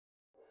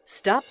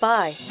Stop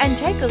by and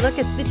take a look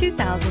at the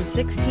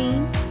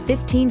 2016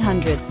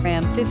 1500.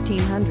 Ram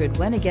 1500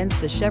 went against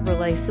the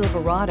Chevrolet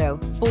Silverado,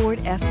 Ford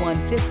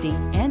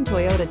F-150, and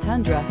Toyota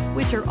Tundra,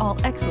 which are all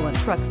excellent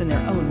trucks in their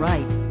own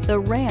right.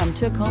 The Ram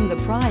took home the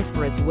prize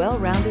for its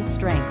well-rounded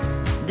strengths.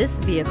 This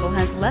vehicle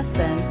has less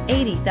than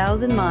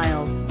 80,000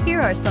 miles.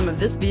 Here are some of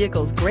this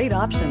vehicle's great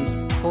options: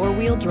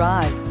 four-wheel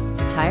drive,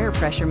 tire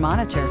pressure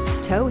monitor,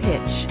 tow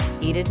hitch,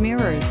 heated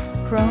mirrors,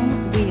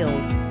 chrome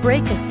wheels,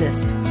 brake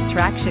assist,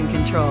 traction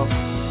control,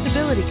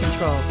 stability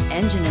control,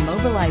 engine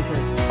immobilizer,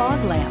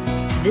 fog lamps.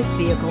 This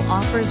vehicle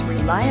offers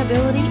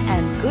reliability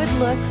and good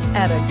looks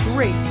at a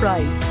great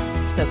price.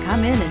 So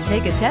come in and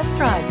take a test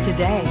drive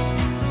today.